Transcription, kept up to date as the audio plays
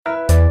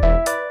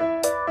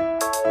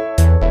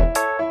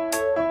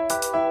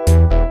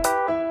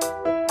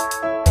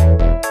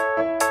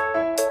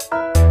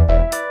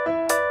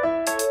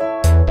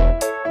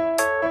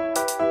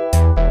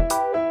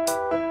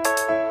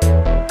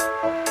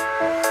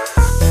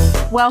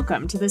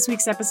Welcome to this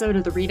week's episode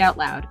of the Read Out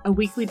Loud, a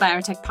weekly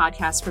biotech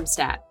podcast from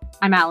STAT.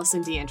 I'm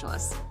Allison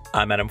DeAngelis.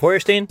 I'm Adam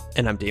Feuerstein.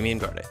 And I'm Damian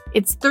Garde.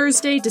 It's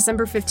Thursday,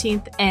 December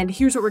 15th, and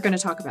here's what we're going to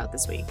talk about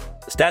this week.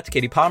 STAT's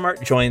Katie Palmer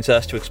joins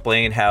us to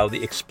explain how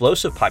the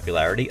explosive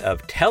popularity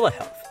of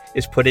telehealth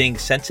is putting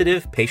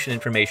sensitive patient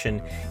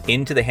information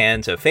into the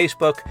hands of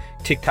Facebook,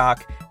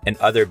 TikTok, and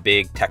other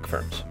big tech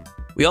firms.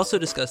 We also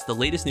discuss the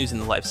latest news in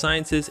the life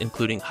sciences,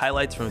 including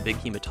highlights from a big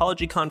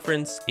hematology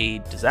conference, a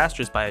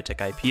disastrous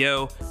biotech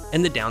IPO,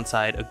 and the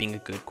downside of being a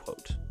good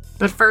quote.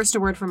 But first, a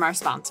word from our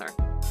sponsor.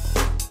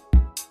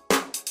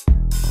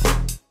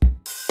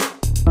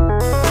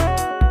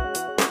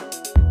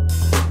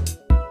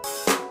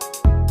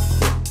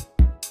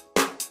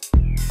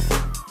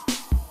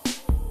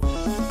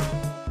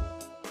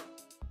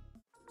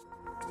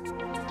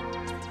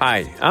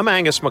 Hi, I'm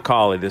Angus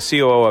McCauley, the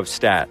COO of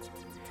STAT.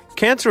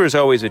 Cancer is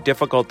always a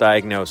difficult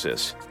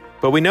diagnosis,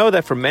 but we know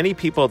that for many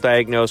people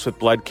diagnosed with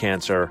blood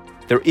cancer,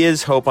 there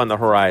is hope on the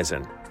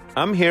horizon.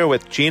 I'm here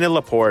with Gina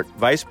Laporte,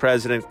 Vice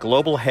President,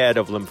 Global Head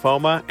of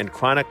Lymphoma and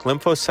Chronic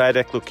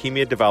Lymphocytic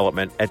Leukemia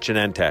Development at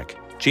Genentech.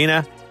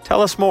 Gina,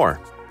 tell us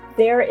more.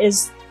 There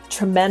is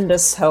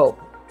tremendous hope.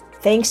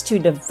 Thanks to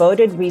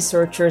devoted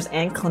researchers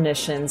and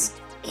clinicians,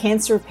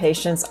 cancer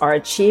patients are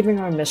achieving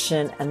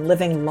remission and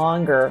living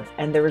longer,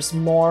 and there is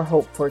more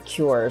hope for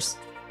cures.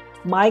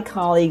 My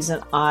colleagues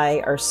and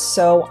I are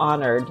so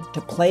honored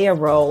to play a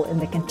role in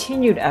the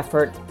continued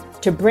effort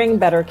to bring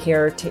better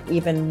care to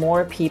even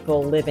more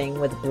people living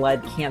with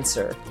blood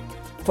cancer.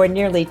 For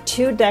nearly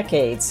 2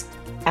 decades,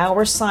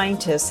 our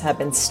scientists have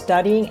been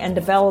studying and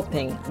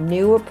developing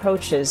new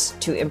approaches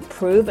to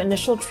improve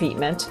initial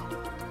treatment,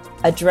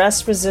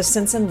 address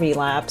resistance and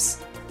relapse,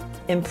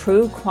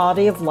 improve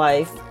quality of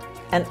life,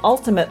 and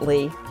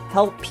ultimately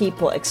help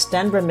people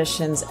extend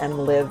remissions and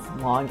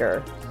live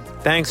longer.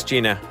 Thanks,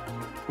 Gina.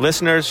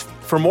 Listeners,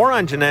 for more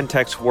on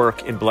Genentech's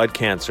work in blood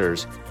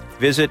cancers,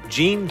 visit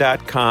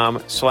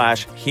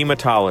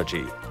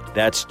gene.com/hematology.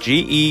 That's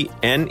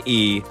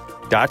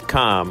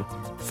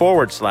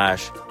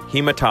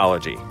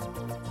GENE.com/hematology.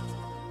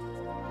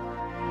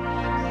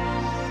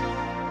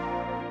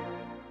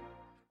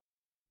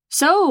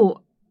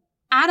 So,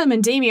 Adam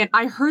and Damian,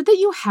 I heard that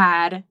you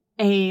had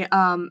a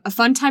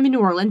fun time in New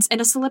Orleans and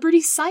a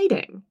celebrity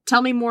sighting.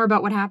 Tell me more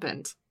about what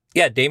happened.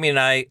 Yeah, Damian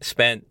and I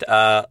spent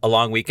a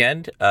long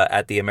weekend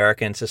at the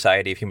American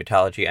Society of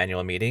Hematology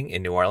annual meeting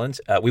in New Orleans.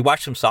 We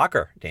watched some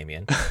soccer,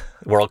 Damian,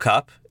 World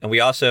Cup, and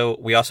we also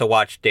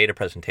watched data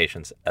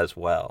presentations as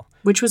well.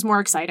 Which was more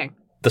exciting?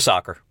 The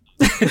soccer.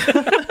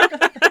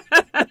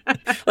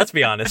 Let's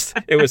be honest,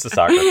 it was the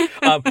soccer.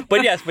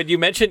 But you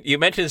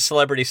mentioned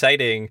celebrity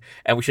sighting,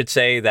 and we should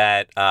say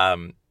that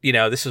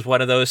this is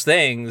one of those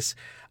things.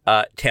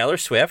 Taylor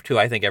Swift, who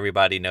I think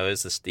everybody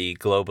knows, is the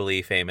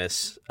globally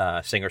famous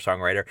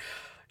singer-songwriter.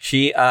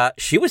 She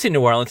was in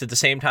New Orleans at the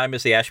same time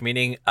as the ASH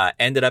meeting,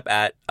 ended up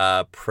at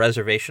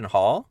Preservation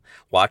Hall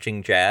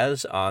watching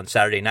jazz on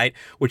Saturday night,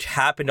 which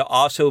happened to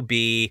also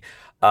be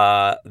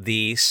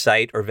the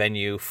site or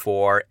venue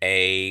for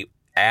a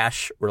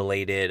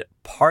ASH-related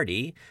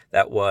party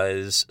that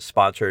was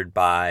sponsored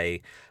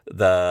by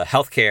the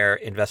healthcare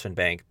investment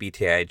bank,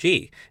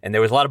 BTIG. And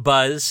there was a lot of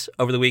buzz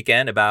over the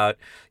weekend about,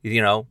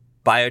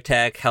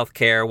 biotech,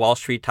 healthcare, Wall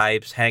Street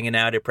types hanging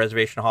out at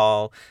Preservation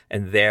Hall,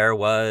 and there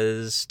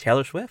was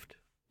Taylor Swift.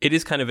 It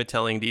is kind of a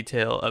telling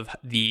detail of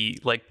the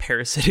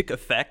parasitic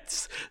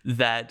effects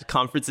that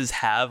conferences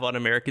have on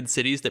American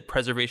cities, that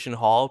Preservation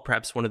Hall,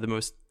 perhaps one of the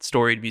most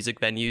storied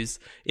music venues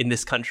in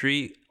this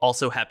country,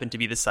 also happened to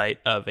be the site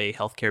of a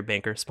healthcare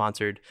banker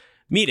sponsored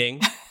meeting.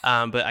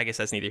 But I guess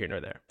that's neither here nor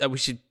there. We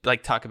should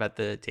talk about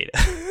the data.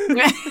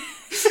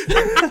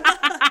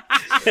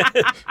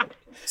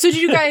 So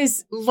did you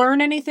guys learn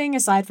anything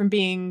aside from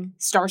being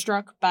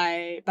starstruck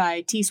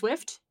by T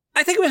Swift?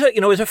 I think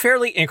it was a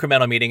fairly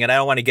incremental meeting, and I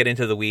don't want to get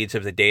into the weeds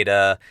of the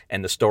data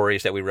and the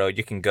stories that we wrote.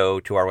 You can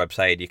go to our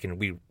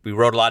website. We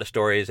wrote a lot of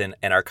stories, and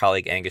our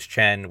colleague Angus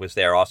Chen was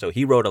there also.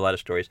 He wrote a lot of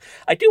stories.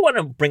 I do want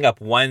to bring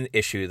up one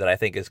issue that I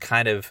think is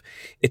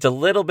it's a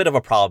little bit of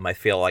a problem, I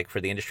feel like,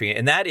 for the industry,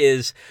 and that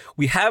is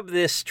we have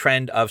this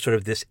trend of sort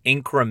of this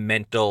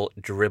incremental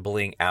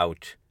dribbling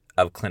out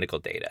of clinical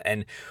data,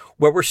 and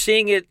where we're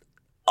seeing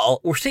a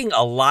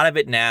lot of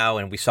it now,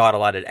 and we saw it a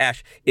lot at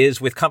ASH,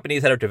 is with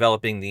companies that are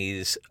developing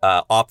these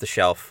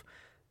off-the-shelf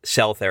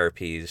cell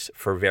therapies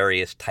for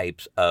various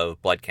types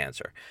of blood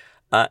cancer.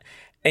 And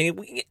I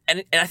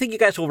think you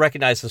guys will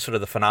recognize the sort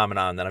of the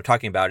phenomenon that I'm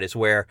talking about is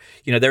where,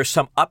 there's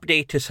some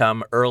update to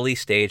some early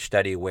stage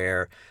study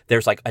where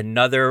there's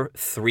another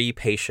 3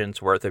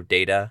 patients worth of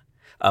data,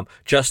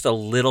 just a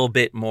little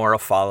bit more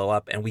of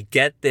follow-up, and we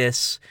get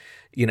this,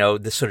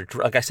 this sort of,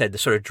 like I said,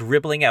 this sort of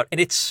dribbling out. And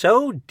it's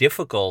so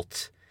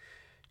difficult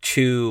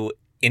to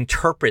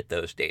interpret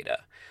those data.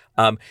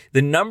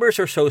 The numbers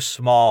are so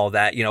small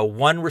that,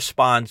 one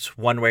response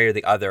one way or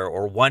the other,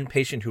 or one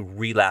patient who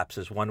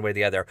relapses one way or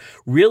the other,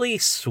 really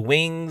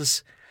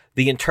swings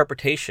the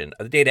interpretation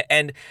of the data.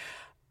 And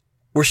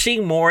we're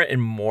seeing more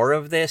and more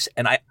of this.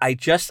 And I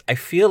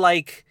feel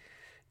like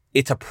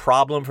it's a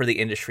problem for the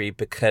industry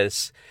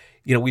because,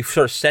 we've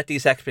sort of set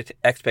these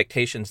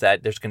expectations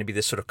that there's going to be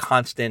this sort of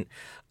constant,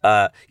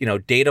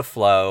 data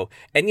flow.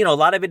 And, a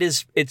lot of it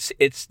is,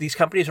 it's these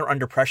companies are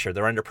under pressure.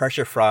 They're under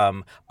pressure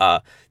from,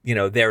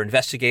 their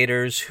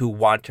investigators who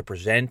want to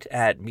present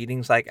at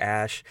meetings like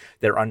ASH.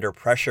 They're under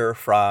pressure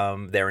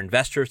from their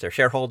investors, their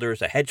shareholders,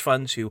 the hedge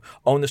funds who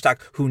own the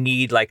stock, who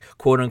need like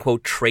quote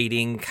unquote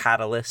trading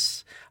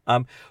catalysts.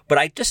 But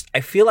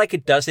I feel like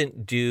it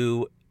doesn't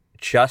do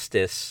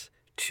justice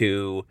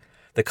to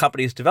the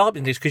companies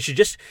developing these,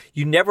 because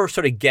you never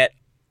sort of get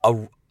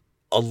a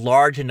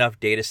large enough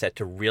data set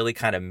to really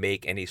kind of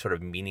make any sort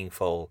of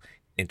meaningful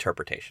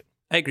interpretation.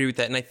 I agree with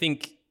that. And I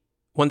think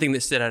one thing that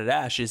stood out at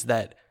ASH is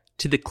that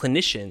to the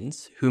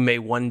clinicians who may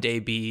one day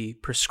be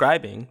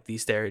prescribing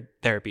these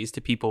therapies to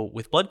people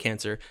with blood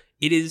cancer,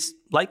 it is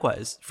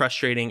likewise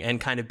frustrating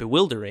and kind of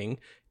bewildering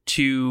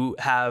to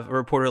have a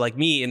reporter like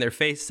me in their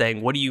face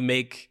saying, what do you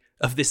make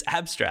of this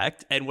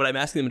abstract? And what I'm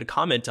asking them to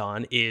comment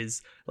on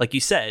is, like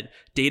you said,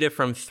 data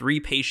from 3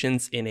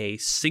 patients in a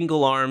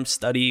single-arm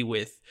study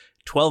with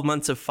 12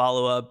 months of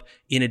follow-up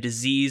in a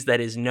disease that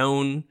is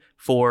known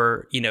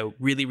for,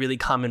 really, really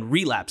common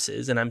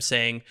relapses. And I'm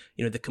saying,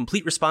 the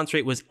complete response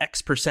rate was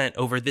X%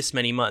 over this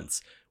many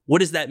months. What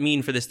does that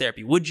mean for this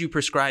therapy? Would you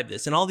prescribe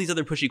this? And all these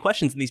other pushy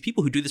questions. And these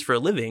people who do this for a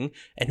living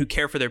and who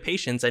care for their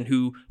patients and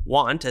who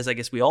want, as I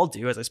guess we all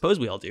do, as I suppose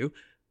we all do,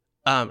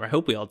 or I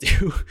hope we all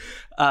do,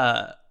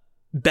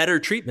 better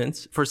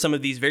treatments for some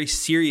of these very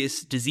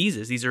serious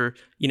diseases. These are,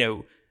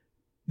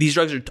 these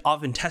drugs are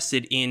often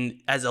tested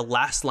as a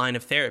last line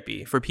of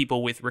therapy for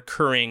people with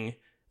recurring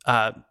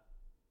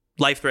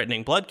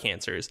life-threatening blood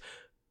cancers.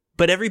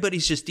 But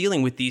everybody's just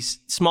dealing with these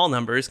small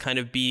numbers kind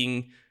of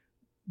being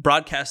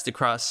broadcast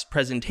across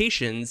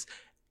presentations.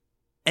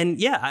 And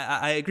yeah,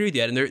 I agree with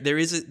you. And there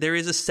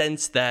is a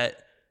sense that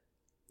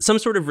some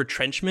sort of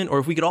retrenchment, or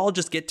if we could all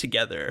just get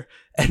together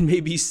and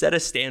maybe set a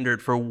standard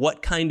for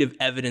what kind of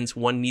evidence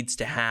one needs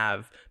to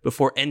have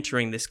before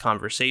entering this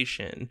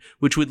conversation,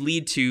 which would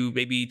lead to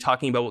maybe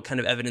talking about what kind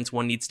of evidence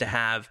one needs to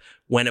have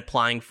when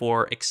applying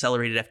for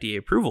accelerated FDA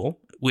approval,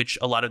 which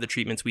a lot of the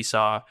treatments we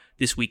saw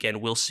this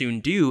weekend will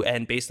soon do,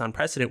 and based on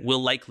precedent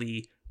will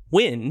likely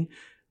win,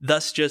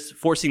 thus just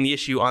forcing the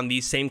issue on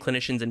these same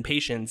clinicians and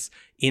patients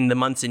in the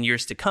months and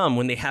years to come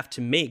when they have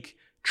to make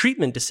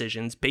treatment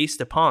decisions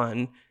based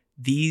upon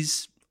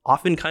these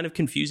often kind of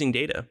confusing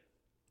data.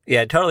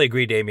 Yeah, I totally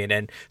agree, Damien.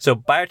 And so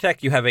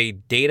biotech, you have a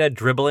data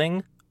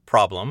dribbling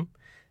problem,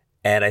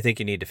 and I think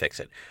you need to fix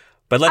it.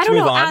 But let's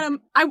move on.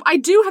 Adam, I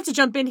do have to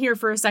jump in here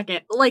for a second.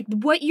 Like,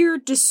 what you're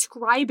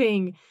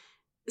describing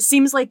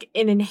seems like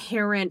an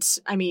inherent,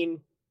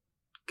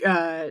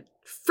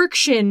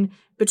 friction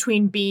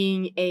between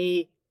being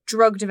a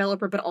drug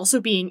developer, but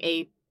also being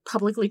a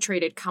publicly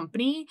traded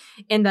company,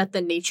 and that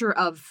the nature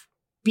of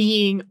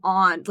being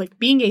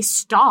a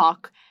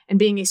stock and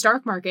being a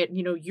stock market,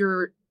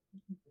 your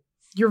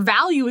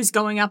value is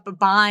going up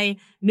by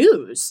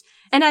news.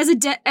 And as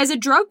a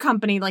drug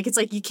company, it's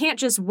like you can't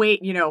just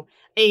wait,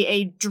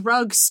 a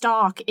drug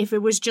stock, if it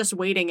was just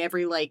waiting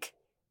every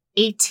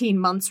 18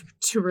 months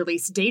to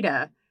release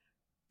data,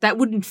 that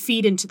wouldn't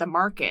feed into the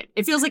market.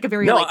 It feels like a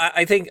very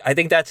I think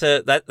that's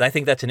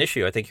an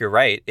issue. I think you're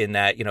right in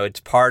that, it's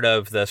part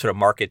of the sort of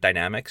market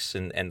dynamics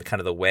and kind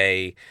of the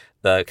way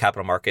the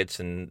capital markets,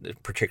 and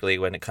particularly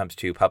when it comes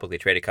to publicly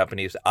traded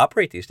companies,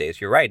 operate these days.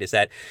 You're right, is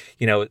that,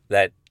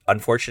 that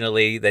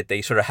unfortunately that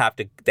they have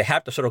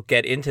to sort of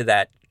get into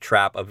that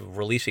trap of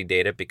releasing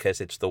data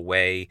because it's the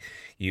way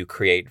you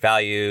create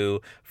value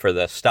for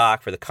the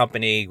stock, for the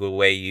company, the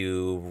way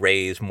you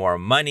raise more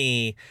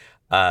money.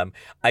 I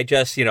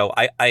wish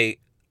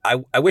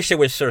there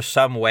was sort of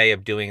some way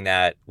of doing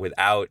that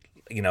without,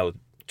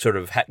 sort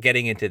of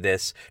getting into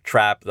this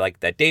trap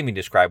like that Damien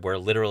described, where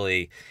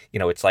literally,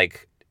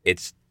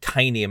 it's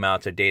tiny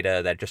amounts of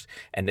data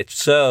and it's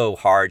so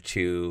hard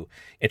to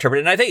interpret.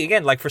 And I think,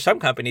 again, for some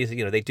companies,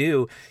 they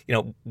do,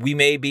 we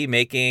may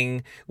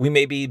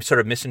be sort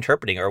of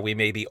misinterpreting, or we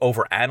may be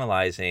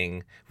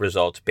overanalyzing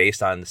results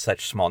based on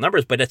such small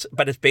numbers, but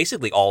it's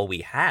basically all we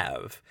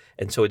have.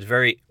 And so it's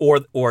very,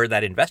 or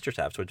that investors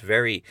have. So it's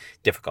very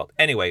difficult.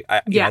 Anyway,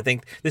 I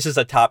think this is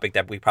a topic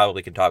that we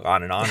probably can talk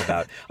on and on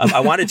about.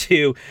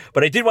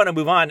 But I did want to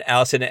move on,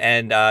 Allison,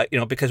 and,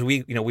 because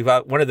we've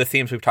one of the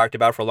themes we've talked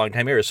about for a long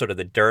time here is sort of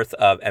the dearth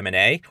of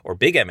M&A, or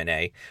big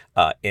M&A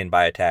in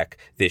biotech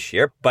this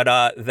year. But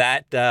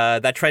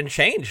that trend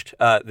changed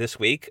this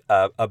week.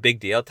 A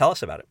big deal. Tell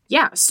us about it.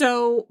 Yeah.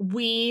 So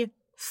we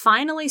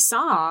finally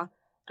saw,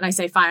 and I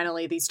say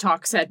finally, these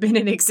talks had been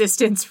in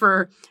existence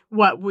for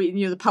what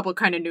the public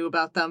kind of knew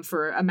about them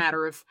for a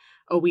matter of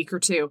a week or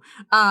two.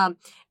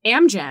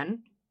 Amgen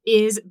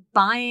is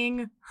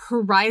buying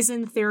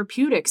Horizon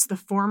Therapeutics, the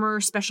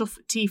former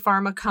specialty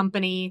pharma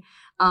company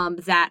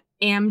that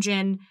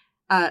Amgen,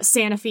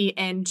 Sanofi,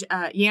 and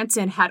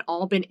Janssen had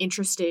all been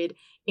interested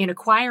in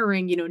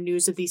acquiring.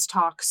 News of these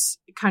talks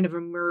kind of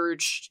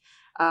emerged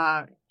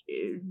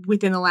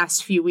within the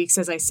last few weeks,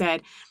 as I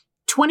said.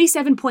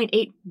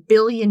 $27.8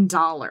 billion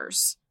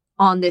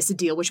on this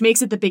deal, which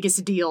makes it the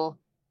biggest deal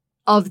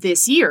of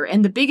this year.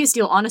 And the biggest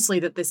deal, honestly,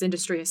 that this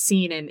industry has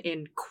seen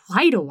in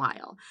quite a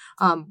while.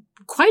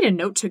 Quite a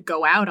note to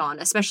go out on,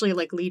 especially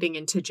like leading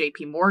into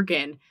JP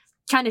Morgan,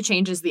 kind of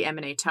changes the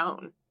M&A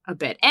tone a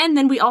bit. And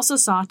then we also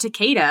saw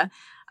Takeda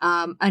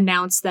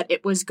announce that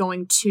it was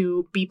going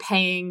to be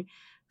paying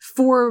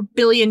 $4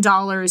 billion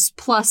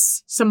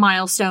plus some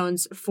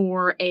milestones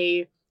for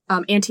a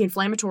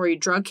anti-inflammatory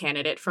drug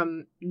candidate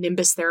from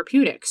Nimbus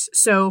Therapeutics.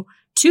 So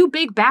 2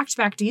 big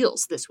back-to-back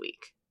deals this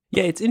week.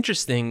 Yeah, it's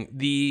interesting.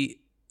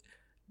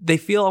 They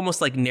feel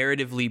almost like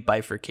narratively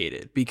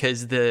bifurcated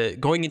because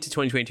going into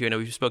 2022, I know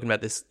we've spoken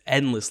about this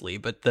endlessly,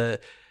 but the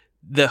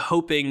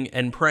hoping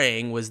and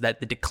praying was that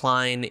the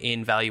decline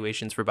in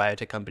valuations for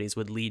biotech companies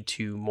would lead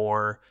to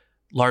more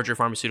larger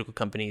pharmaceutical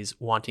companies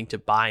wanting to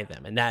buy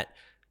them. And that,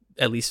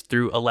 at least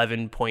through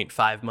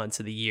 11.5 months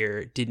of the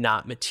year, did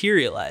not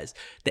materialize.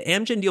 The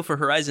Amgen deal for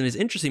Horizon is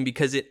interesting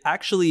because it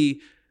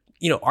actually,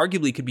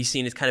 arguably could be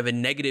seen as kind of a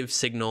negative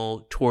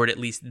signal toward at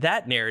least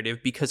that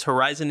narrative, because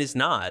Horizon is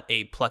not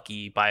a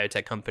plucky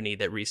biotech company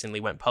that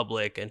recently went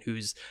public and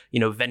whose,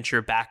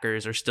 venture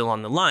backers are still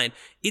on the line.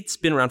 It's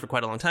been around for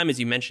quite a long time. As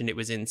you mentioned, it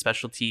was in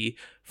specialty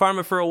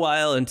pharma for a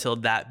while until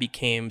that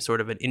became sort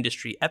of an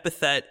industry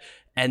epithet,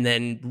 and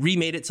then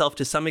remade itself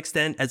to some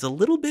extent as a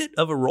little bit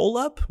of a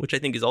roll-up, which I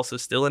think is also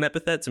still an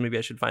epithet, so maybe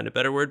I should find a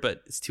better word,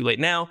 but it's too late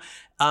now.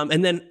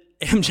 And then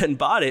Amgen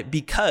bought it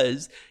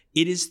because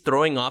it is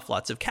throwing off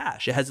lots of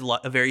cash. It has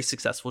a very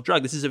successful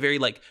drug. This is a very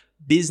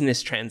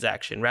business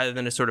transaction rather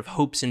than a sort of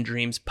hopes and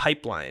dreams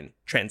pipeline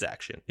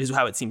transaction, is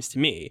how it seems to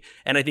me.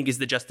 And I think is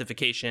the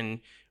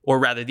justification, or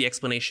rather the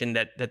explanation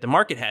that the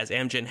market has.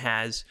 Amgen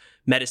has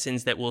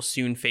medicines that will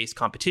soon face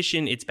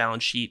competition. Its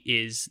balance sheet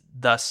is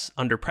thus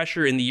under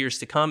pressure in the years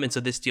to come. And so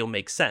this deal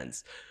makes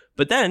sense.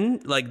 But then,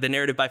 the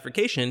narrative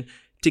bifurcation,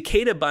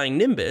 Takeda buying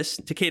Nimbus,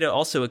 Takeda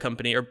also a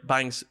company, or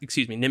buying,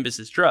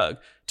 Nimbus's drug,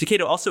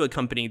 Takeda also a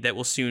company that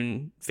will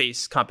soon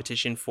face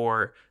competition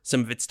for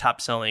some of its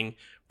top-selling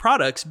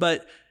products,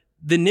 but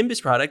the Nimbus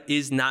product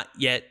is not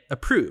yet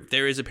approved.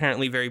 There is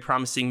apparently very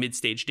promising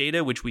mid-stage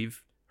data, which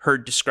we've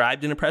heard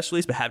described in a press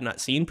release, but have not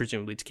seen.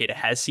 Presumably Takeda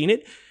has seen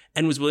it,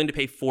 and was willing to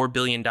pay $4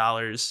 billion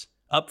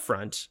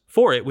upfront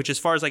for it, which, as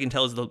far as I can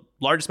tell, is the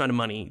largest amount of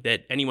money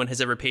that anyone has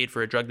ever paid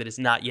for a drug that is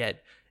not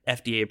yet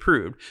FDA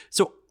approved.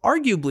 So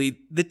arguably,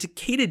 the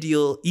Takeda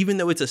deal, even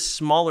though it's a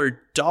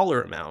smaller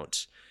dollar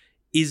amount,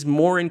 is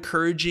more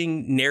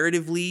encouraging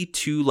narratively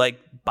to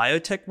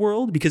biotech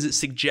world, because it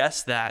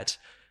suggests that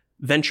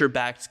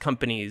venture-backed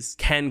companies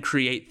can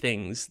create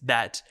things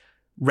that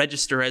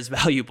register as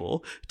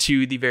valuable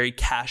to the very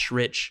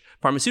cash-rich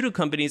pharmaceutical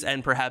companies,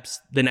 and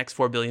perhaps the next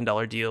 $4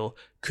 billion deal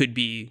could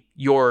be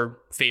your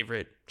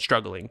favorite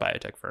struggling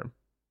biotech firm.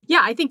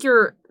 Yeah, I think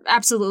you're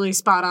absolutely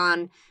spot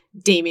on,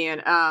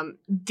 Damien.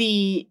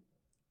 The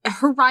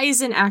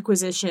Horizon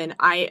acquisition,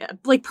 I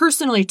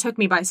personally took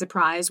me by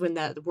surprise when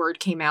the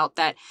word came out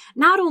that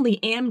not only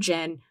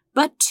Amgen,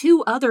 but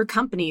 2 other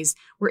companies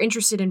were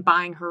interested in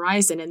buying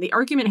Horizon. And the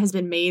argument has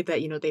been made that,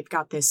 they've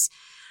got this,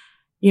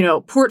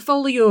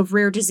 portfolio of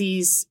rare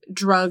disease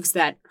drugs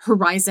that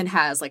Horizon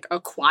has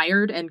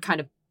acquired and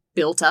kind of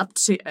built up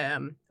to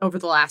over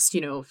the last,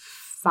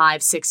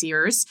 5-6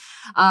 years,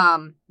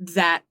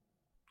 that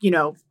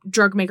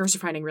drug makers are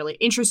finding really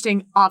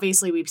interesting.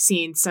 Obviously, we've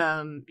seen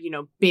some,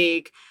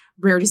 big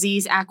rare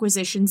disease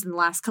acquisitions in the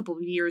last couple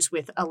of years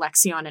with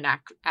Alexion and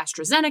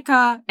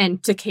AstraZeneca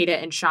and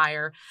Takeda and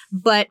Shire,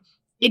 but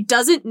it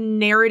doesn't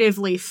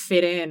narratively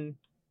fit in,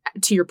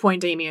 to your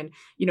point, Damien,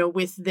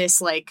 with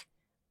this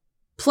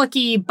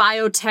plucky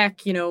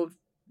biotech,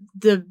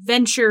 the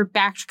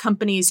venture-backed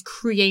companies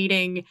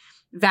creating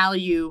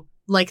value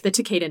like the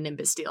Takeda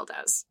Nimbus deal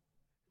does.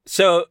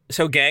 So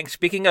gang,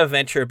 speaking of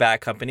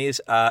venture-backed companies,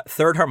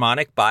 Third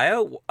Harmonic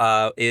Bio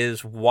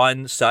is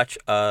one such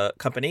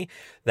company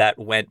that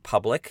went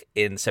public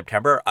in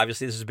September.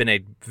 Obviously, this has been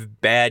a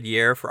bad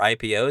year for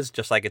IPOs,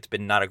 just like it's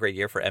been not a great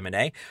year for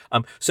M&A.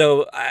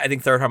 So I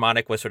think Third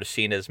Harmonic was sort of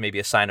seen as maybe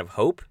a sign of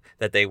hope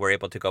that they were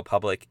able to go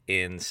public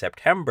in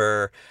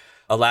September.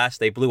 Alas,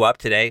 they blew up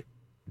today.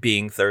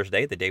 Being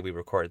Thursday, the day we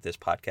recorded this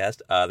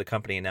podcast, the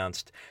company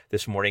announced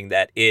this morning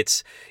that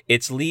its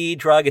lead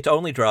drug, its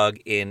only drug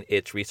in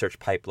its research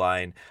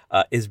pipeline,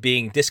 is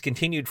being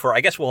discontinued for,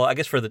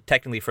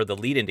 technically for the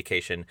lead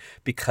indication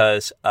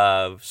because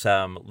of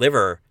some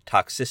liver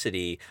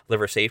toxicity,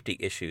 liver safety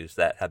issues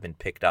that have been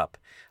picked up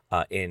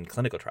in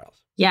clinical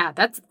trials. Yeah,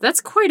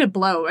 that's quite a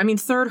blow. I mean,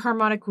 Third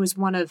Harmonic was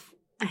one of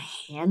a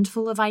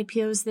handful of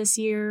IPOs this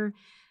year,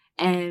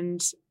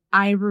 and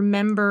I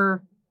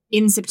remember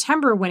in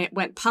September, when it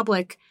went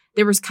public,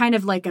 there was kind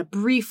of a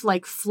brief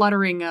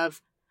fluttering of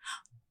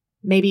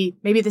maybe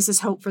this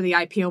is hope for the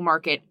IPO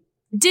market.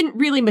 It didn't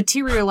really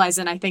materialize,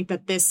 and I think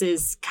that this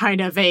is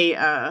kind of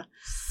a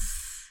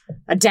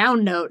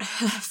down note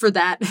for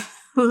that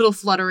little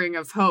fluttering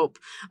of hope.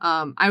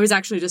 I was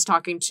actually just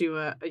talking to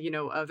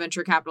a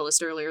venture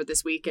capitalist earlier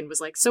this week and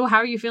was like, "So how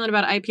are you feeling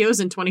about IPOs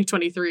in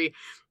 2023?"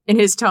 And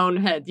his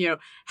tone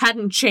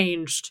hadn't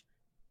changed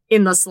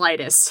in the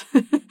slightest.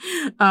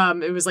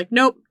 It was like,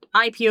 nope,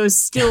 IPO's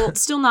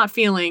still not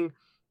feeling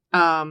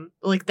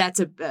like that's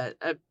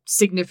a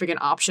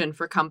significant option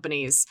for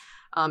companies,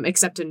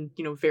 except in,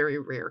 very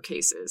rare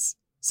cases.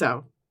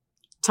 So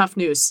tough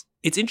news.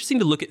 It's interesting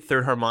to look at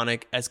Third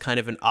Harmonic as kind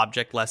of an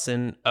object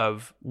lesson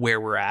of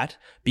where we're at,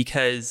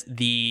 because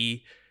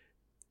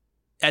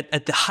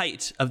at the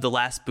height of the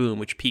last boom,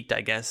 which peaked,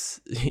 I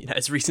guess,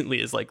 as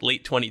recently as like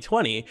late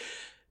 2020,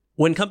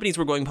 when companies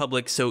were going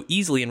public so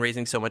easily and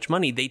raising so much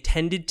money, they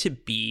tended to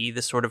be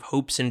the sort of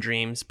hopes and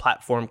dreams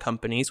platform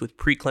companies with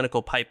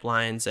preclinical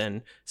pipelines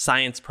and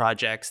science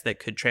projects that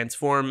could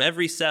transform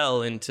every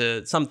cell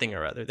into something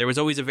or other. There was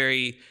always a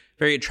very,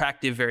 very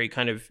attractive, very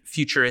kind of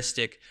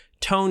futuristic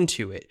tone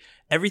to it.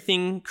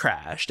 Everything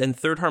crashed, and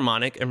Third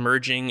Harmonic,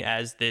 emerging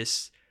as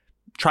this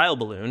trial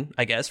balloon,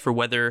 I guess, for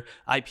whether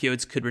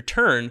IPOs could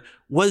return,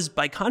 was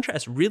by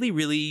contrast really,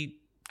 really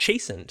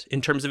chastened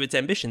in terms of its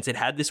ambitions. It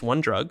had this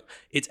one drug.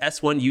 Its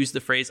S1 used the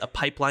phrase "a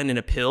pipeline in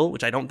a pill,"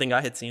 which I don't think I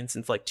had seen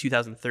since like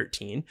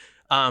 2013.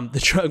 The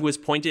drug was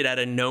pointed at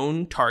a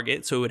known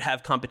target, so it would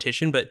have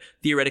competition, but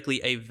theoretically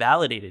a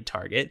validated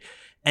target.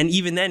 And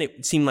even then,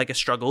 it seemed like a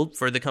struggle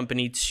for the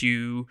company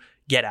to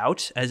get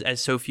out,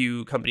 as so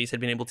few companies had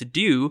been able to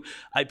do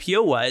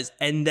IPO-wise.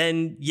 And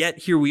then yet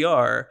here we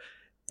are.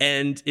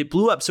 And it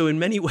blew up. So in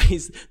many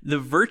ways, the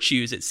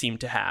virtues it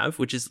seemed to have,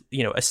 which is,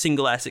 a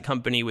single asset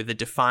company with a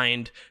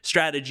defined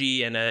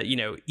strategy and a,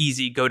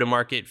 easy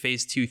go-to-market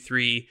phase 2,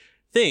 3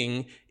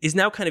 thing, is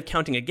now kind of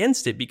counting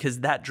against it,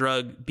 because that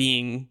drug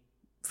being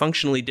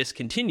functionally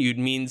discontinued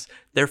means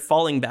they're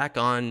falling back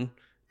on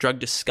drug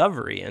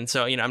discovery. And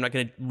so, I'm not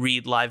going to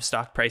read live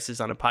stock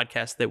prices on a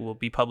podcast that will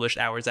be published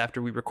hours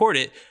after we record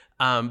it.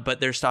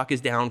 But their stock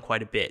is down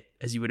quite a bit,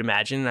 as you would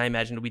imagine. And I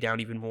imagine it'll be down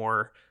even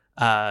more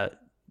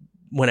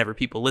whenever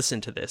people listen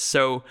to this.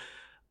 So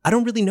I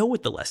don't really know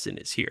what the lesson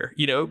is here.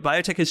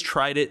 Biotech has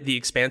tried it the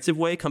expansive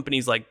way.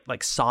 Companies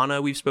like Sana,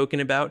 we've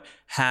spoken about,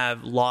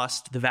 have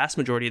lost the vast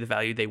majority of the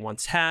value they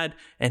once had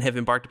and have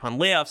embarked upon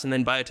layoffs. And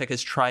then biotech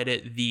has tried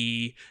it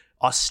the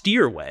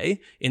austere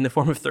way in the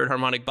form of Third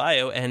Harmonic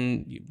Bio,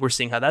 and we're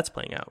seeing how that's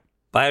playing out.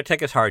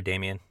 Biotech is hard,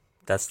 Damien.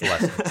 That's the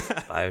lesson.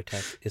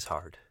 Biotech is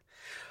hard.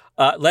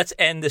 Let's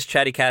end this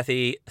Chatty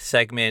Cathy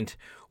segment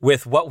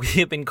with what we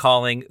have been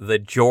calling the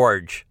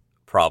George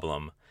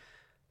problem.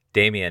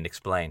 Damien,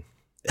 explain.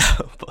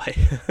 Oh, boy.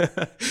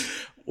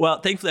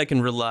 Well, thankfully I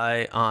can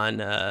rely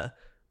on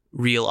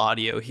real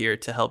audio here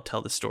to help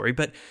tell the story.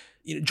 But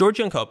George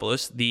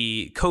Yancopoulos,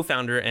 the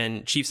co-founder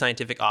and chief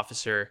scientific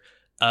officer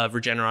of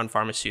Regeneron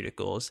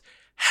Pharmaceuticals,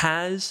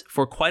 has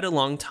for quite a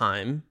long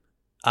time,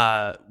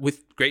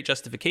 with great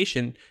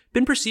justification,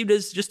 been perceived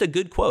as just a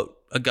good quote,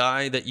 a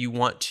guy that you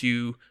want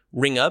to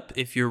ring up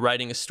if you're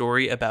writing a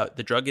story about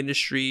the drug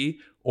industry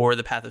or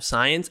the path of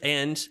science,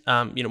 and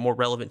more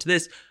relevant to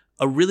this,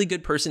 a really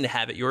good person to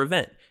have at your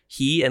event.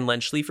 He and Len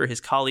Schliefer,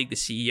 his colleague, the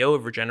CEO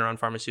of Regeneron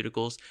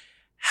Pharmaceuticals,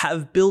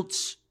 have built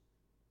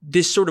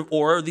this sort of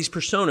aura, these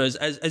personas,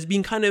 as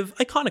being kind of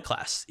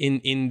iconoclasts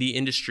in the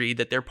industry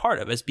that they're part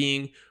of, as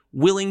being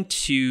willing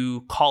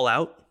to call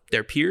out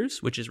their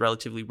peers, which is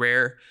relatively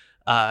rare,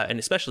 and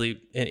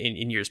especially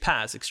in years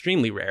past,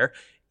 extremely rare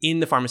in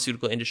the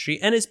pharmaceutical industry,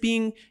 and as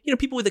being,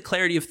 people with a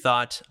clarity of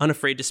thought,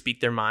 unafraid to speak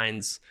their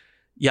minds,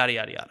 yada,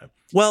 yada, yada.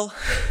 Well,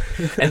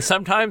 and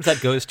sometimes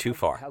that goes too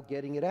far. How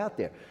getting it out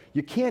there.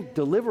 You can't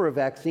deliver a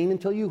vaccine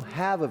until you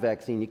have a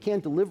vaccine. You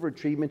can't deliver a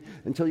treatment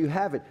until you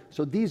have it.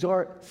 So these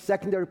are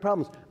secondary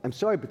problems. I'm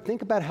sorry, but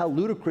think about how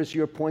ludicrous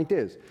your point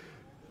is.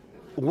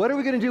 What are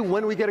we going to do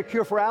when we get a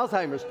cure for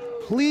Alzheimer's?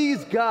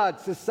 Please, God,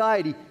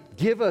 society,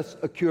 give us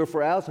a cure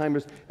for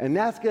Alzheimer's. And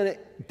that's going to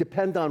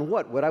depend on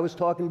what? What I was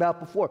talking about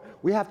before.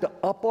 We have to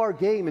up our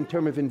game in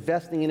terms of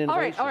investing in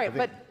innovation. All right,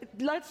 but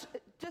let's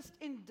just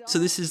indulge. So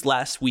this is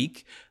last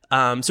week.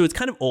 So it's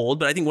kind of old,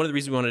 but I think one of the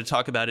reasons we wanted to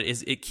talk about it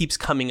is it keeps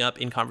coming up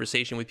in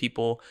conversation with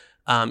people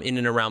in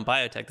and around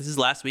biotech. This is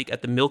last week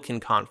at the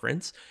Milken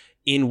conference,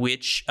 in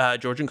which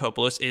George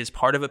Yancopoulos is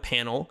part of a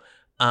panel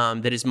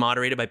that is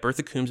moderated by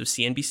Bertha Coombs of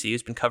CNBC,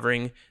 who's been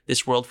covering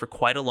this world for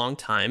quite a long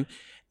time.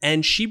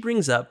 And she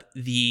brings up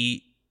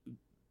the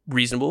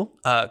reasonable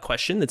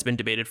question that's been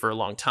debated for a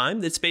long time.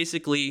 That's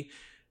basically,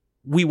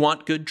 we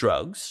want good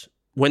drugs.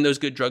 When those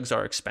good drugs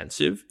are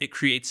expensive, it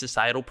creates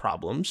societal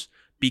problems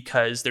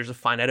because there's a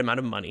finite amount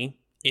of money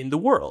in the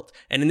world.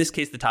 And in this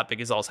case, the topic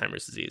is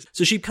Alzheimer's disease.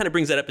 So she kind of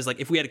brings that up as like,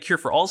 if we had a cure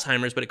for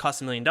Alzheimer's, but it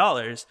costs $1 million,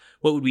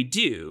 what would we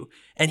do?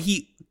 And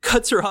he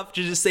cuts her off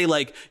to just say,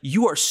 like,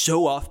 you are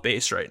so off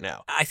base right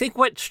now. I think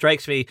what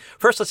strikes me,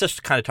 first, let's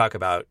just kind of talk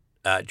about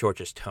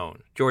George's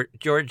tone.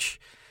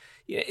 George,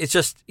 it's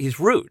just, he's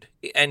rude.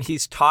 And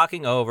he's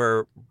talking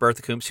over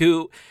Bertha Coombs,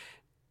 who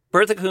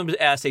Bertha Coombs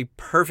asked a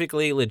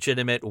perfectly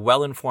legitimate,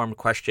 well-informed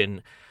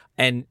question.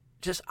 And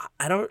just,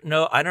 I don't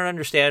know, I don't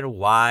understand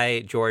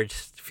why George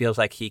feels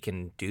like he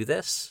can do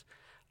this.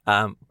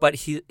 But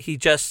he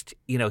just,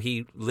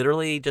 he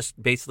literally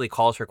just basically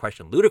calls her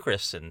question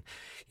ludicrous. And,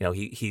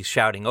 he's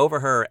shouting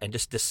over her and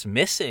just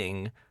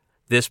dismissing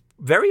this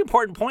very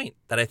important point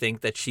that I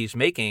think that she's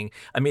making.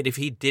 I mean, if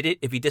he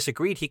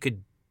disagreed, he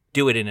could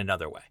do it in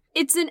another way.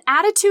 It's an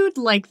attitude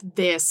like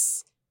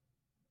this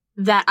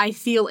that I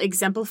feel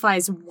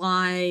exemplifies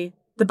why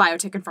the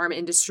biotech and pharma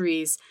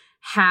industries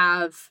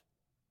have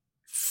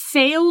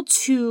failed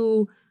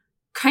to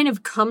kind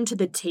of come to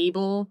the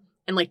table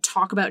and like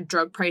talk about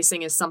drug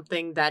pricing as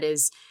something that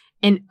is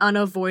an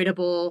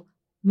unavoidable,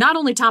 not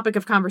only topic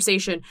of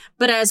conversation,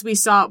 but as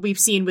we've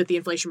seen with the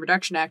Inflation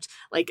Reduction Act,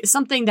 like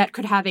something that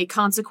could have a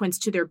consequence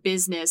to their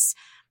business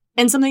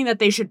and something that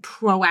they should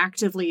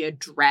proactively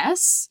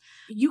address.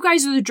 You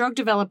guys are the drug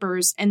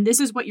developers, and this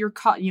is what you're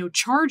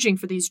charging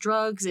for these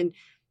drugs. And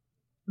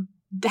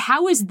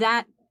how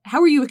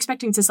are you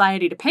expecting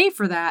society to pay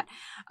for that?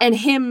 And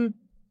him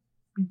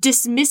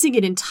dismissing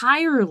it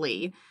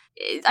entirely,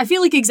 I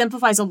feel like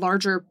exemplifies a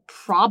larger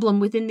problem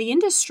within the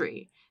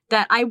industry.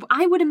 That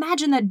I would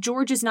imagine that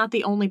George is not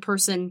the only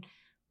person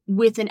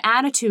with an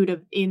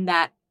attitude in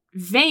that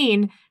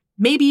vein,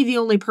 maybe the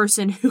only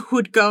person who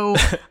would go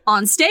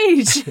on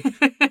stage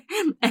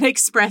and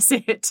express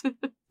it.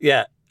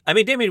 Yeah. I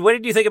mean, Damien, what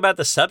did you think about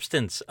the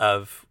substance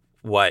of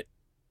what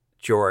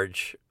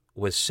George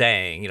was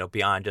saying,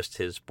 beyond just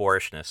his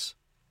boorishness?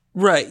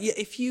 Right. Yeah.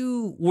 If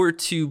you were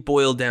to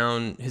boil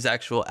down his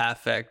actual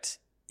affect,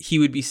 he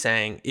would be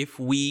saying, if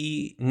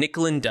we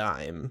nickel and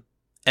dime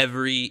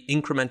every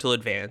incremental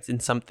advance in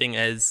something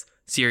as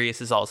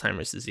serious as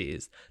Alzheimer's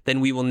disease, then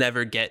we will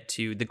never get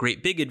to the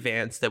great big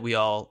advance that we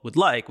all would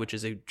like, which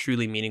is a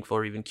truly meaningful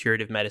or even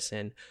curative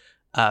medicine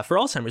for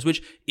Alzheimer's,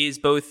 which is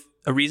both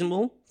a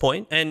reasonable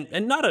point and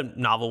not a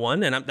novel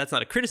one. And that's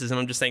not a criticism.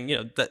 I'm just saying,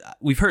 that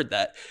we've heard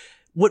that.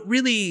 What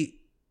really,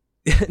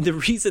 the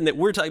reason that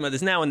we're talking about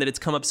this now and that it's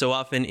come up so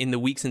often in the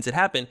week since it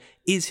happened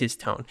is his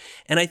tone.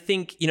 And I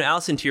think,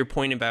 Allison, to your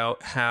point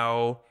about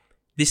how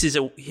this is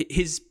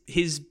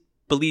his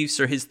beliefs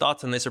or his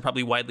thoughts on this are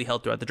probably widely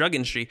held throughout the drug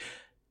industry.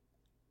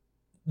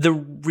 The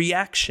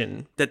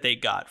reaction that they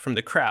got from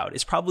the crowd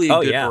is probably a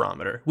good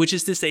barometer, which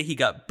is to say he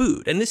got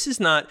booed. And this is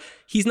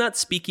he's not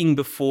speaking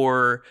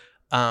before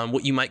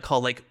what you might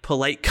call like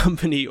polite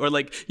company or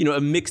like, a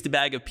mixed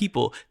bag of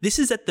people. This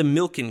is at the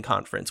Milken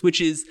conference,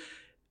 which is,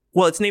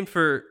 well, it's named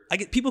for,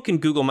 people can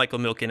Google Michael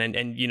Milken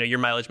and your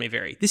mileage may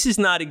vary. This is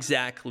not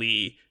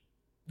exactly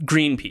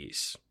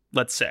Greenpeace,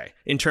 let's say,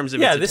 in terms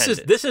of its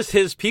attendance. This is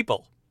his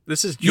people.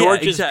 This is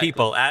George's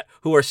people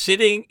who are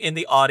sitting in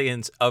the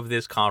audience of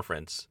this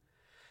conference.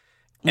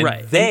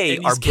 And they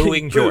are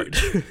booing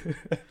George.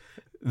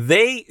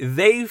 They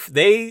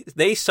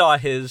saw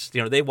his,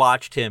 they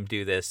watched him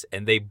do this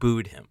and they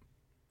booed him,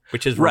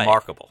 which is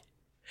remarkable.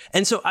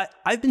 And so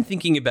I've been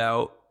thinking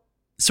about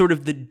sort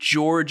of the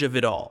George of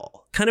it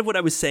all, kind of what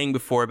I was saying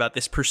before about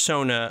this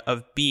persona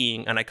of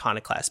being an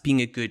iconoclast, being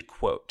a good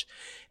quote.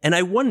 And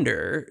I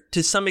wonder,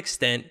 to some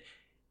extent,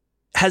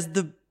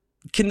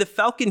 can the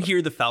falcon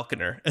hear the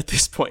falconer at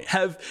this point?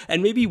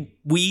 And maybe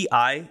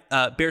I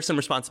bear some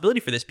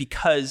responsibility for this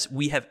because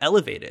we have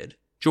elevated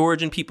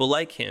George and people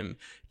like him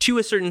to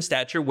a certain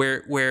stature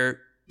where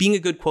being a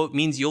good quote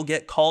means you'll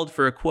get called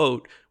for a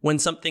quote when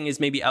something is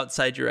maybe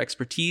outside your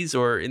expertise,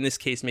 or in this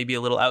case, maybe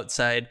a little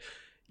outside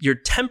your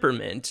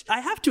temperament. I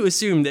have to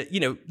assume that,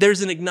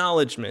 there's an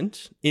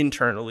acknowledgement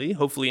internally,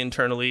 hopefully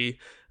internally,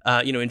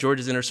 in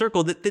George's inner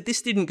circle that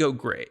this didn't go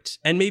great.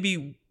 And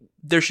maybe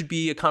there should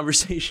be a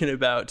conversation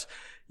about,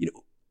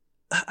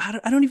 I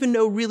don't even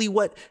know really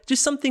what,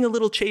 just something a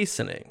little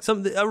chastening,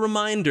 a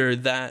reminder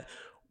that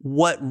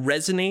what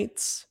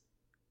resonates.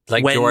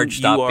 Like when George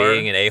stopped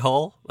being an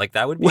a-hole? Like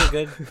that would be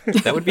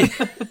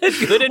a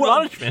good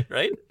admonishment,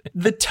 right?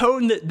 The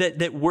tone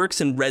that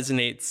works and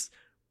resonates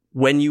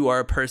when you are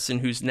a person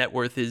whose net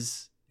worth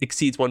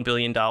exceeds $1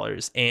 billion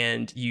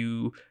and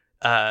you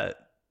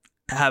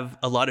have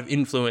a lot of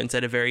influence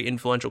at a very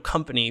influential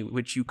company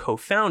which you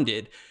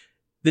co-founded.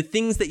 The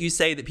things that you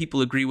say that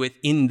people agree with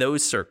in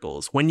those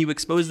circles, when you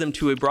expose them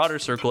to a broader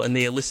circle and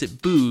they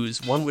elicit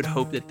boos, one would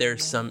hope that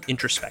there's some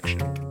introspection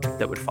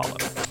that would follow.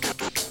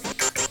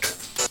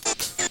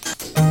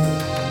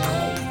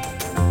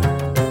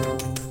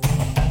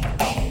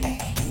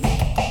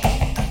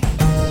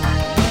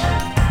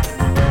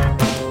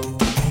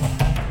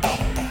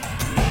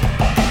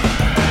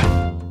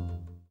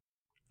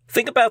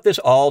 Think about this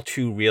all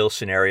too real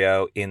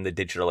scenario in the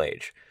digital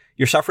age.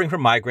 You're suffering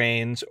from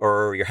migraines,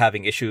 or you're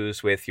having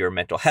issues with your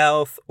mental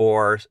health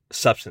or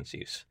substance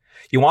use.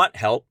 You want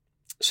help,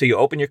 so you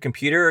open your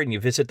computer and you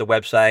visit the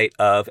website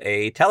of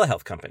a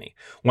telehealth company.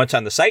 Once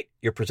on the site,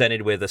 you're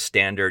presented with a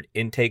standard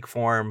intake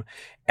form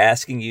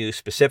asking you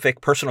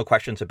specific personal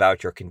questions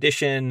about your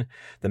condition,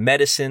 the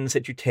medicines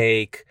that you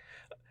take,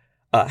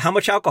 how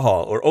much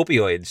alcohol or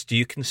opioids do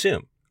you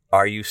consume?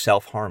 Are you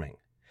self-harming?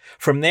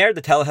 From there,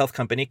 the telehealth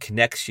company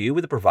connects you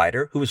with a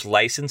provider who is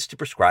licensed to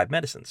prescribe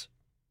medicines.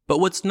 But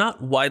what's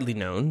not widely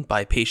known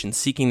by patients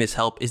seeking this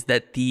help is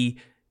that the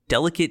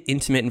delicate,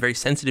 intimate, and very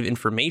sensitive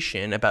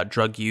information about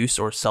drug use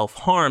or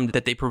self-harm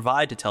that they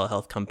provide to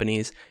telehealth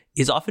companies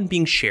is often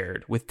being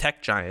shared with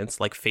tech giants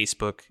like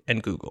Facebook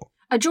and Google.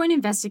 A joint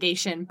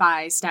investigation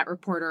by stat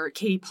reporter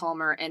Katie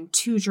Palmer and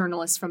 2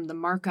 journalists from The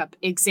Markup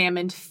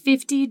examined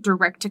 50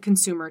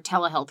 direct-to-consumer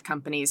telehealth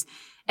companies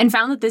and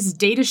found that this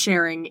data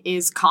sharing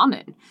is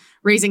common,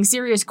 raising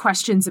serious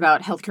questions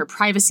about healthcare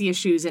privacy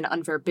issues and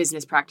unfair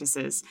business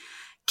practices.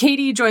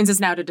 Katie joins us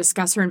now to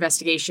discuss her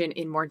investigation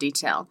in more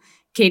detail.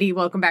 Katie,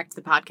 welcome back to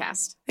the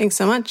podcast. Thanks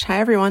so much. Hi,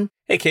 everyone.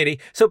 Hey, Katie.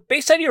 So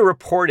based on your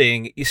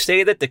reporting, you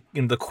say that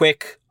the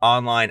quick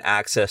online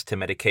access to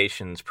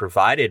medications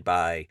provided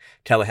by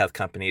telehealth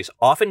companies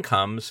often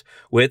comes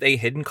with a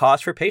hidden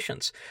cost for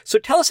patients. So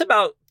tell us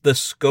about the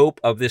scope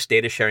of this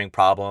data sharing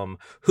problem,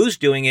 who's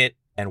doing it,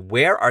 and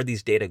where are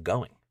these data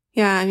going?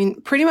 Yeah, I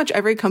mean, pretty much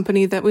every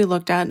company that we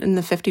looked at in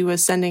the 50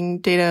 was sending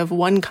data of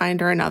one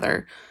kind or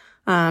another.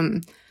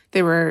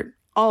 They were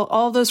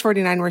all of those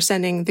 49 were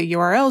sending the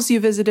URLs you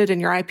visited and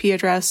your IP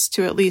address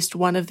to at least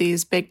one of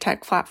these big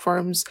tech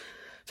platforms: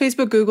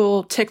 Facebook,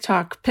 Google,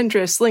 TikTok,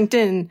 Pinterest,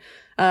 LinkedIn.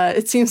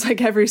 It seems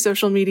like every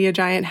social media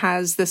giant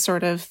has this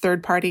sort of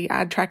third-party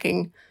ad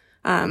tracking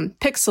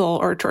pixel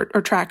or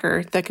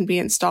tracker that can be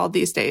installed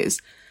these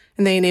days,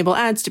 and they enable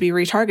ads to be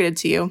retargeted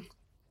to you.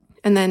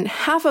 And then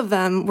half of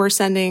them were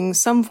sending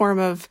some form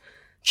of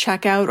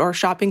checkout or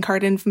shopping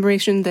cart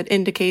information that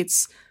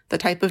indicates the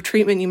type of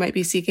treatment you might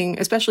be seeking,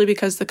 especially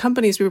because the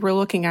companies we were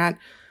looking at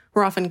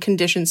were often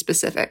condition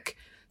specific.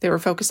 They were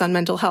focused on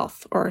mental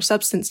health or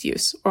substance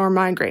use or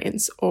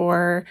migraines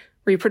or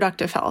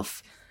reproductive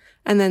health.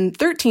 And then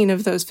 13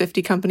 of those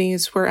 50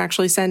 companies were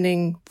actually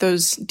sending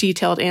those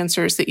detailed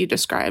answers that you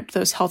described,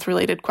 those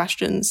health-related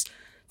questions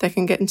that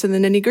can get into the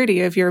nitty-gritty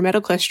of your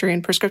medical history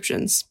and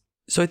prescriptions.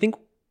 So I think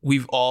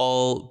we've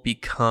all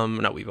become,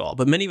 not we've all,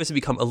 but many of us have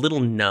become a little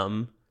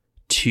numb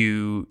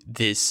to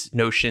this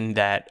notion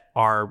that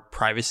our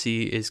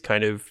privacy is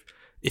kind of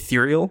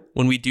ethereal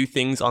when we do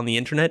things on the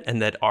internet,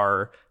 and that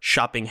our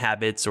shopping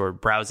habits or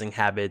browsing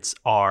habits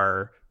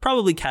are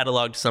probably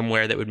cataloged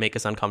somewhere that would make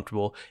us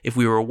uncomfortable if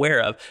we were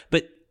aware of.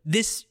 But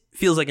this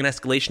feels like an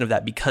escalation of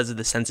that because of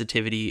the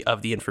sensitivity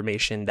of the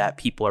information that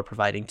people are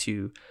providing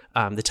to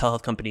the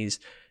telehealth companies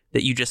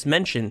that you just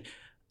mentioned.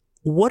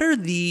 What are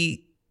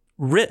the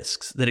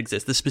risks that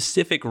exist, the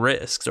specific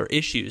risks or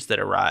issues that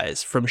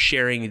arise from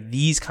sharing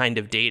these kind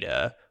of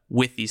data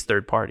with these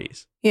third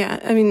parties?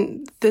 Yeah, I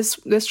mean, this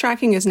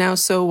tracking is now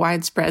so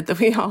widespread that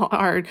we all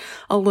are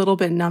a little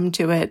bit numb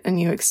to it, and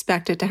you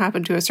expect it to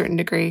happen to a certain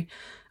degree.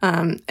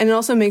 And it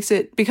also makes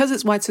it, because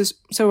it's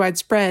so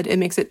widespread, it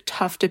makes it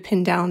tough to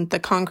pin down the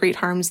concrete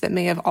harms that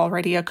may have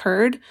already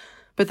occurred.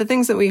 But the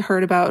things that we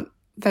heard about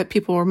that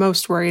people were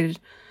most worried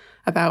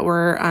about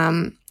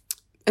were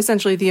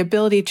essentially the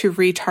ability to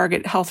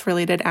retarget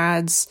health-related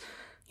ads,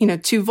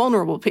 to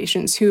vulnerable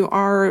patients who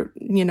are,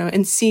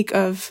 in seek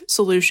of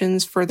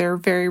solutions for their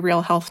very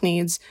real health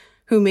needs,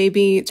 who may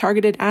be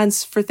targeted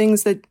ads for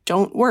things that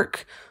don't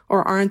work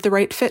or aren't the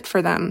right fit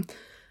for them.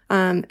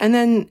 And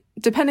then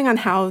depending on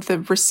how the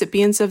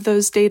recipients of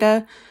those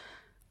data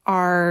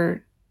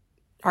are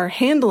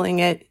handling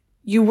it,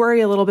 you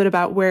worry a little bit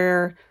about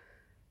where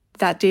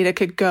that data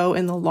could go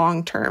in the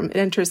long term. It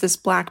enters this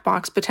black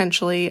box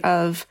potentially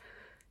of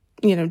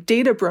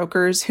data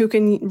brokers who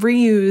can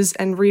reuse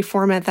and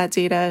reformat that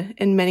data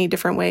in many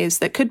different ways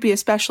that could be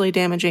especially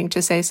damaging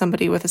to, say,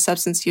 somebody with a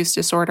substance use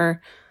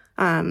disorder.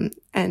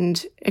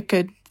 And it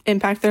could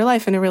impact their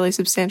life in a really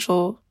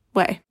substantial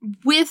way.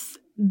 With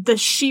the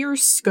sheer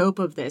scope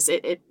of this,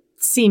 it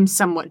seems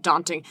somewhat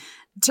daunting.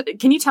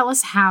 Can you tell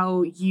us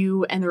how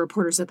you and the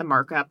reporters at The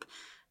Markup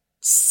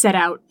set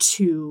out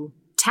to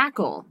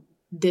tackle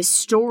this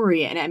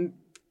story and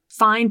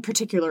find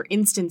particular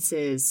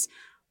instances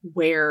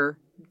where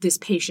this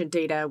patient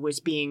data was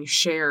being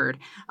shared?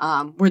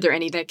 Were there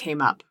any that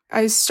came up?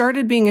 I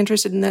started being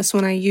interested in this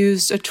when I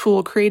used a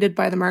tool created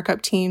by the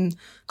Markup team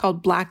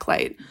called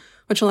Blacklight,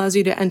 which allows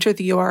you to enter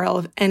the URL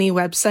of any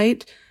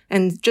website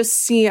and just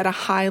see at a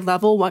high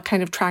level what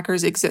kind of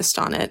trackers exist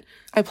on it.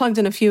 I plugged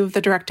in a few of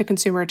the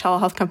direct-to-consumer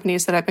telehealth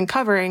companies that I've been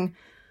covering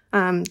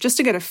just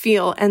to get a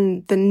feel,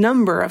 and the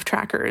number of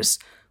trackers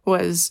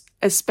was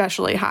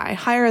especially high,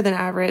 higher than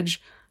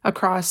average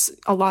across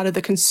a lot of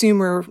the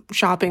consumer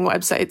shopping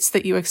websites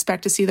that you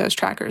expect to see those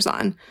trackers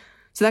on.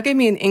 So that gave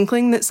me an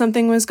inkling that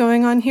something was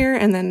going on here.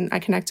 And then I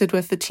connected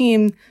with the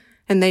team,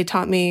 and they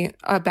taught me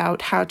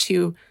about how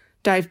to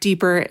dive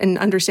deeper and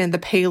understand the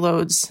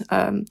payloads,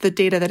 the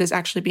data that is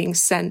actually being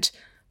sent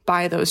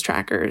by those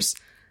trackers.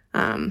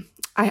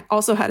 I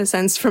also had a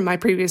sense from my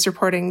previous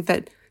reporting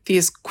that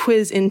these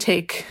quiz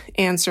intake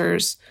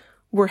answers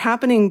were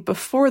happening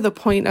before the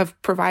point of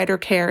provider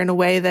care in a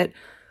way that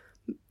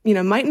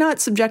might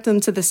not subject them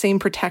to the same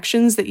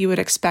protections that you would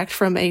expect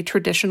from a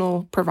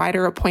traditional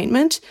provider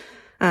appointment.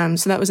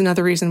 So that was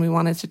another reason we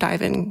wanted to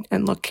dive in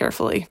and look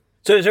carefully.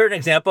 So is there an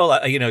example?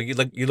 You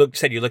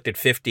said you looked at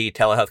 50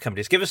 telehealth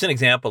companies. Give us an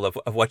example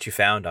of what you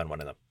found on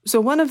one of them.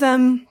 So one of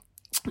them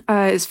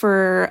is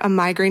for a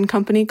migraine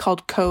company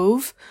called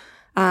Cove.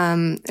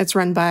 It's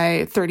run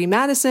by 30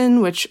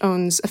 Madison, which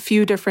owns a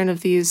few different of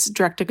these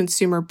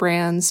direct-to-consumer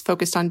brands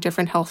focused on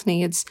different health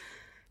needs.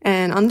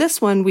 And on this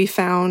one, we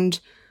found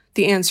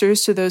the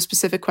answers to those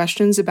specific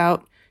questions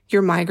about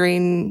your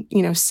migraine,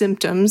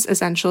 symptoms,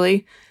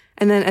 essentially.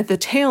 And then at the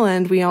tail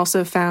end, we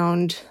also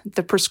found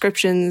the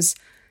prescriptions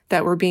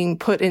that were being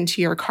put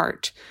into your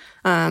cart,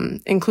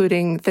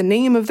 including the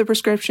name of the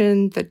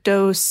prescription, the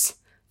dose,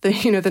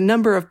 the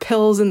number of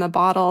pills in the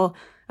bottle.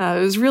 It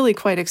was really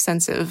quite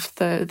extensive,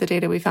 the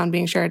data we found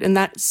being shared. In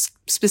that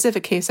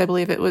specific case, I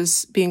believe it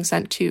was being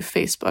sent to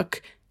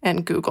Facebook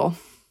and Google.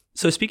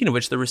 So speaking of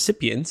which, the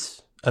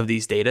recipients of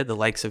these data, the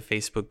likes of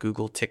Facebook,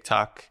 Google,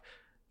 TikTok,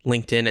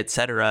 LinkedIn,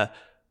 etc.,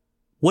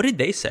 what did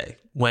they say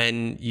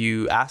when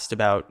you asked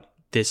about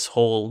this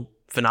whole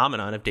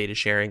phenomenon of data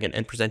sharing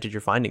and presented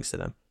your findings to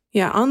them?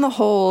 Yeah, on the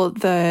whole,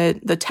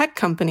 the tech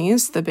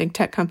companies, the big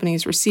tech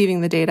companies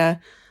receiving the data,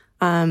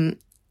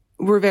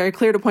 were very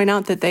clear to point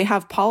out that they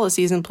have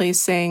policies in place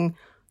saying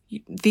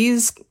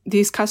these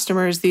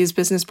customers, these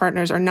business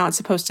partners are not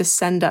supposed to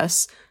send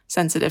us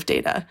sensitive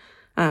data.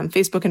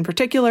 Facebook in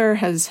particular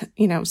has,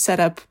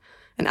 set up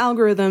an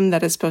algorithm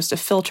that is supposed to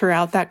filter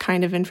out that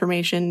kind of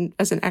information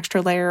as an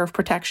extra layer of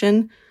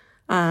protection.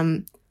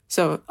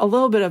 So a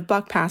little bit of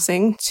buck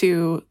passing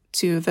to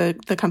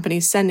the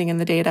companies sending in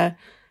the data.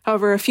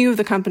 However, a few of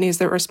the companies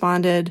that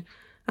responded,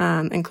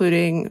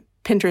 including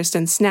Pinterest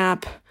and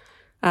Snap,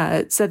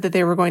 said that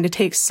they were going to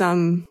take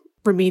some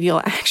remedial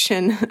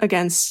action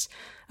against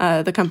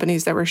the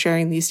companies that were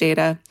sharing these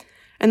data.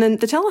 And then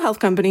the telehealth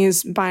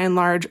companies, by and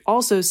large,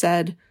 also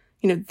said,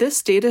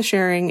 this data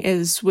sharing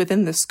is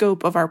within the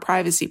scope of our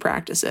privacy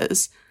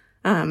practices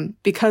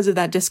because of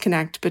that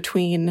disconnect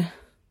between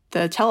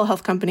the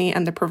telehealth company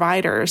and the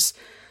providers.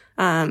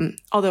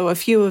 Although a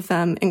few of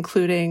them,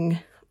 including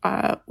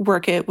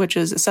Workit, which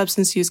is a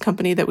substance use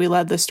company that we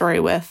led the story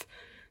with,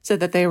 said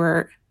that they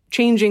were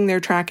changing their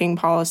tracking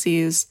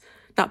policies,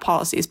 not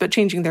policies, but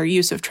changing their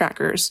use of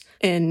trackers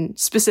in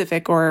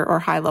specific or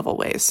high-level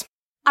ways.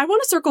 I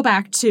want to circle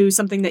back to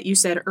something that you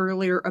said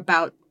earlier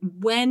about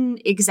when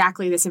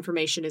exactly this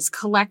information is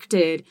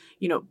collected,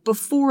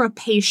 before a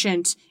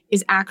patient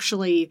is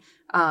actually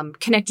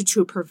connected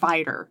to a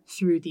provider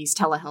through these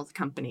telehealth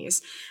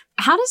companies.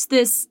 How does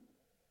this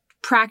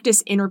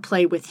practice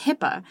interplay with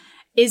HIPAA?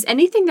 Is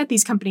anything that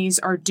these companies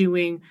are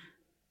doing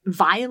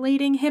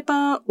violating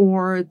HIPAA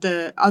or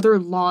the other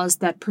laws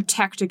that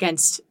protect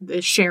against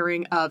the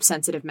sharing of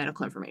sensitive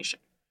medical information?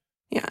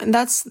 Yeah, and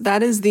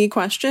that is the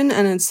question,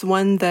 and it's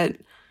one that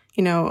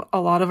a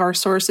lot of our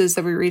sources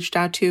that we reached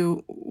out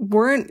to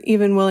weren't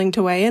even willing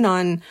to weigh in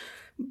on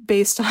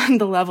based on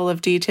the level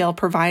of detail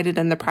provided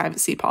in the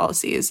privacy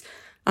policies.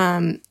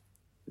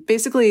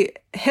 Basically,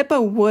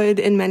 HIPAA would,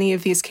 in many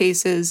of these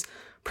cases,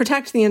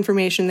 protect the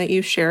information that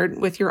you shared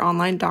with your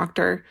online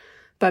doctor,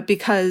 but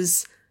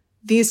because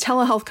these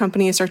telehealth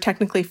companies are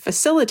technically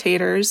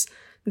facilitators,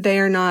 they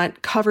are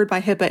not covered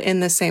by HIPAA in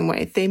the same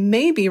way. They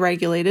may be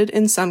regulated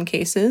in some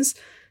cases,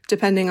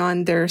 depending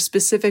on their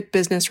specific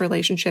business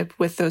relationship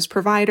with those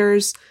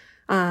providers,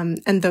 and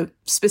the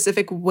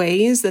specific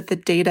ways that the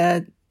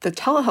data the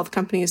telehealth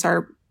companies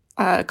are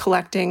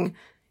collecting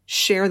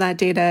share that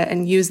data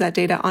and use that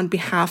data on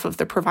behalf of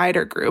the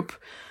provider group.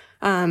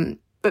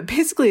 But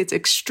basically, it's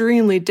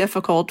extremely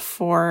difficult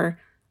for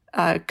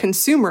a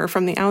consumer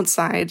from the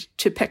outside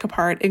to pick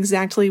apart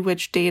exactly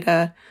which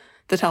data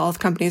the telehealth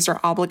companies are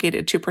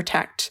obligated to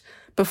protect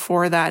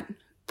before that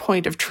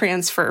point of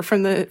transfer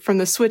from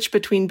the switch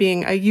between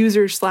being a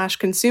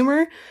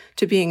user/consumer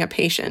to being a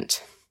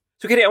patient.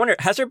 So, Katie, I wonder,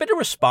 has there been a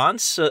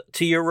response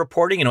to your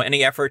reporting?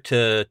 Any effort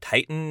to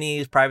tighten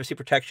these privacy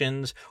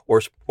protections,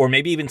 or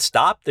maybe even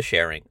stop the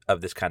sharing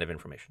of this kind of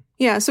information?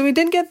 Yeah, so we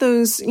did get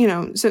those,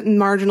 certain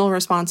marginal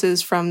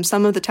responses from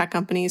some of the tech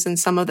companies and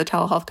some of the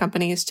telehealth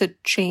companies to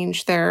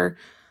change their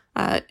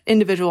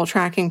individual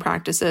tracking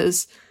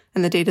practices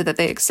and the data that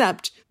they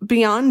accept.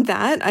 Beyond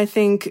that, I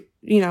think,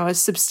 a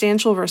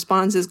substantial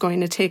response is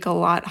going to take a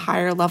lot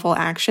higher level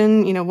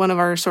action. One of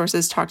our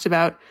sources talked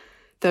about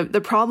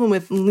the problem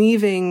with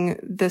leaving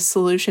this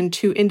solution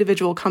to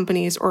individual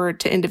companies or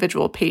to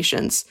individual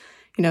patients.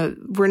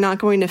 We're not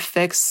going to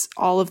fix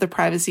all of the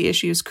privacy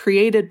issues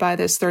created by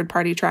this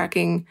third-party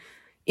tracking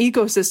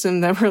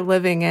ecosystem that we're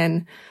living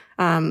in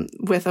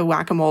with a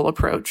whack-a-mole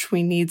approach.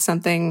 We need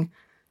something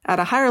at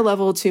a higher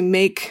level to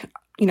make,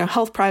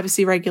 health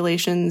privacy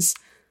regulations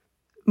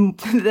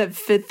that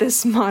fit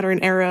this modern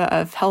era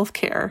of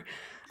healthcare.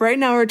 Right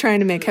now, we're trying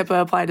to make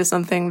HIPAA apply to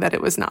something that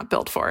it was not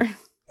built for.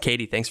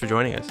 Katie, thanks for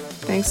joining us.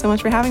 Thanks so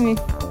much for having me.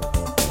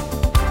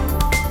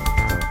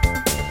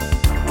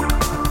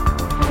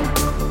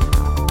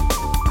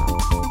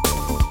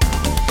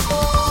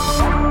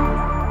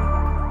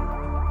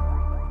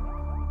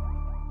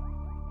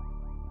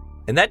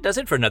 And that does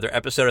it for another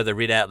episode of the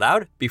Read Out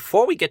Loud.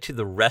 Before we get to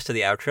the rest of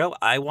the outro,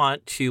 I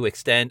want to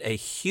extend a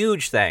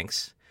huge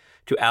thanks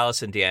to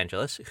Allison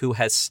DeAngelis, who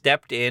has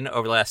stepped in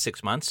over the last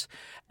 6 months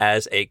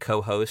as a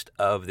co-host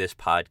of this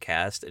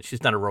podcast. And she's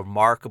done a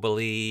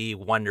remarkably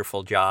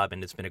wonderful job,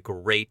 and it's been a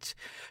great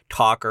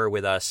talker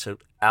with us. So,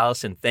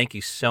 Allison, thank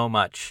you so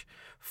much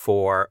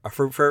for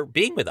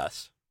being with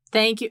us.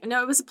 Thank you.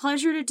 No, it was a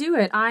pleasure to do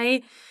it.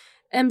 I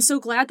am so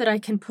glad that I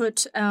can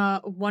put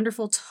a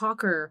wonderful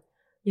talker,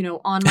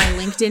 on my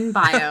LinkedIn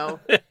bio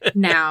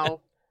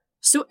now.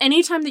 So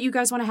anytime that you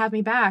guys want to have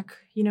me back,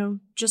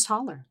 just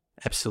holler.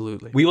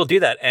 Absolutely. We will do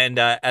that. And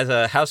as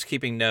a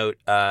housekeeping note,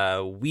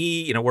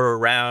 we're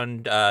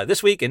around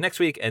this week and next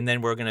week, and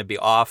then we're going to be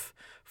off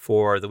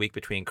for the week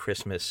between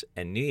Christmas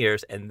and New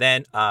Year's. And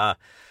then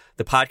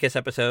the podcast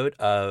episode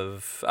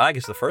of, I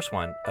guess the first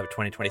one of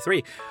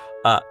 2023,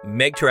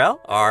 Meg Terrell,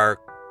 our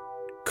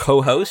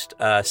co-host,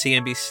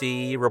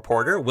 CNBC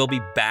reporter, will be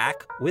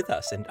back with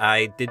us. And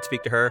I did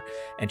speak to her,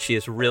 and she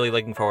is really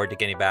looking forward to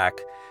getting back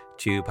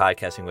to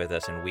podcasting with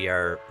us. And we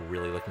are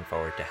really looking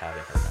forward to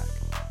having her back.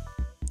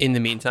 In the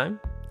meantime,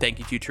 thank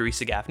you to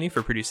Teresa Gaffney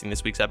for producing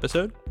this week's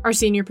episode. Our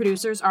senior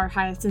producers are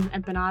Hyacinth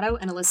Empanato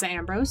and Alyssa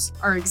Ambrose.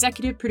 Our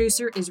executive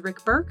producer is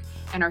Rick Burke,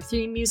 and our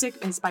theme music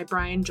is by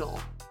Brian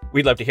Joel.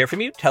 We'd love to hear from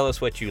you. Tell us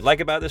what you like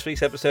about this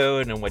week's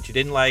episode and what you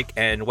didn't like,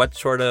 and what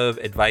sort of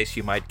advice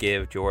you might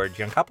give George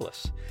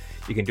Yancopoulos.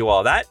 You can do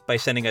all that by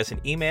sending us an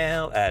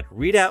email at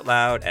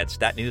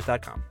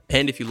readoutloud@statnews.com.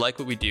 And if you like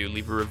what we do,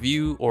 leave a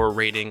review or a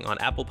rating on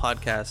Apple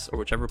Podcasts or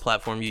whichever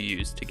platform you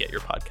use to get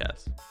your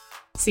podcasts.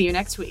 See you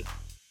next week.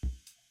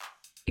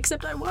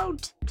 Except I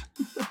won't.